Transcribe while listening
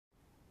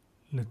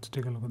Let's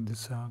take a look at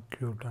this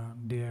cute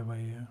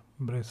DIY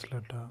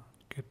bracelet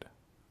kit.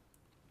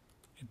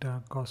 It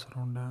costs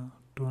around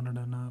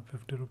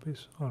 250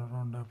 rupees or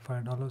around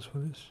 $5 for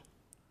this.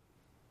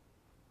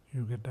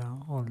 You get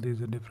all these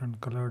different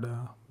colored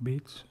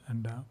beads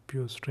and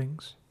pure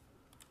strings.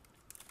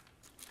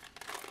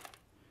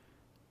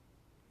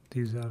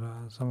 These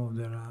are some of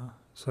their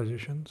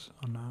suggestions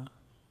on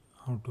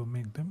how to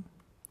make them.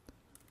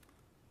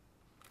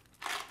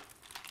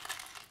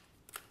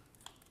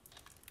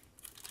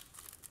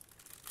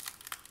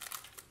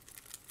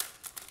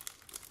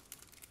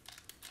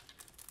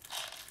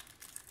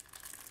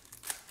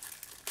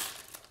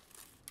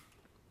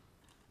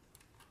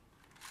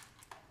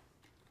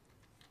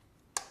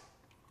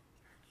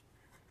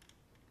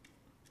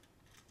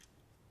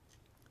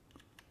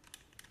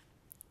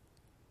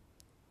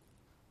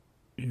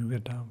 You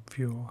get a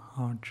few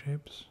heart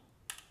shapes,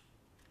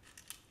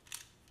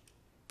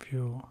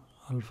 few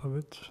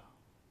alphabets,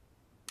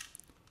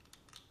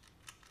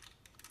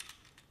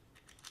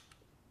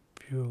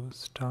 few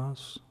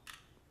stars,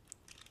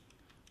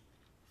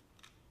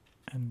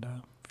 and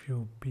a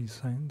few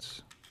peace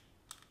signs.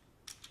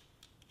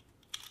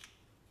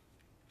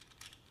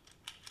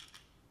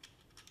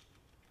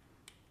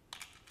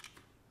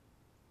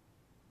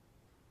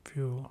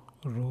 Few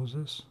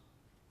roses.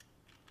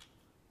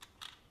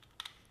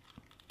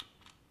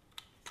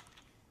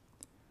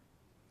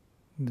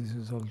 This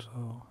is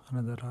also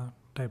another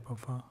type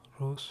of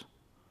rose,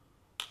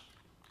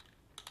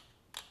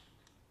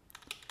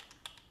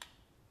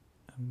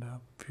 and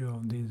a few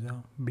of these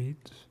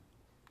beads.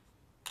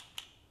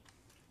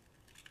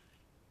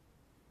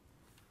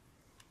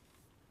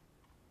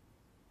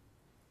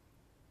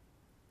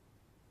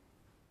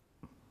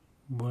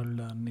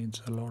 World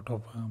needs a lot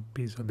of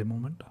peace at the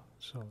moment,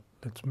 so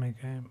let's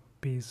make a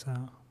peace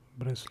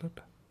bracelet.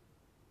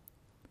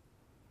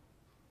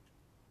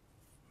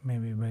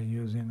 Maybe by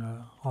using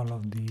all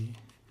of the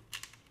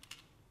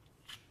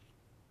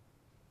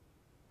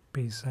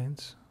peace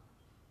signs,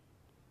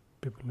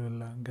 people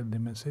will get the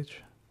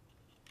message.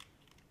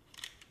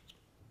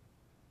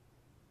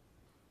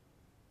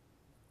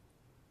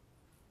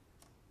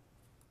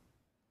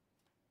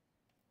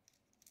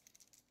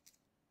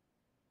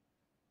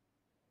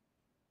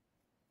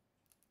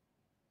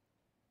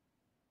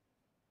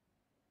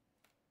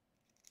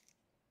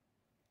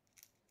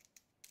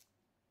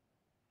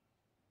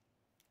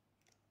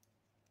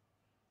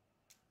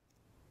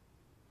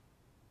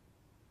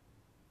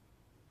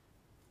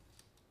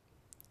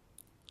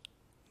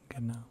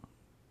 Now,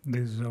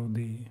 this is how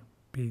the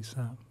peace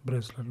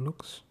bracelet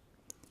looks.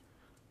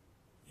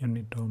 You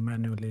need to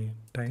manually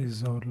tie. This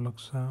is how it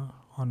looks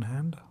on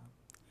hand.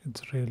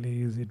 It's really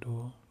easy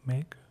to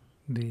make.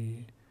 The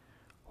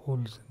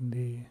holes in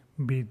the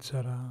beads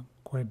are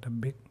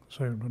quite big,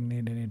 so you don't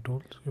need any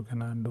tools. You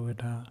can do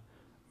it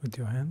with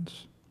your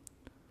hands.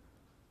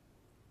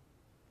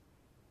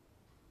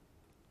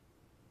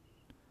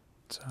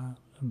 It's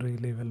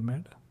really well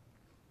made,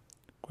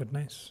 quite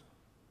nice.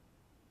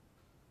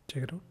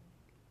 Check it out.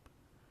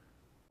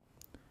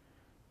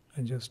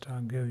 I just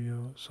gave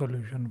you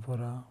solution for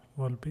a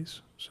wall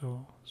piece,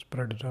 so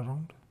spread it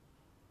around.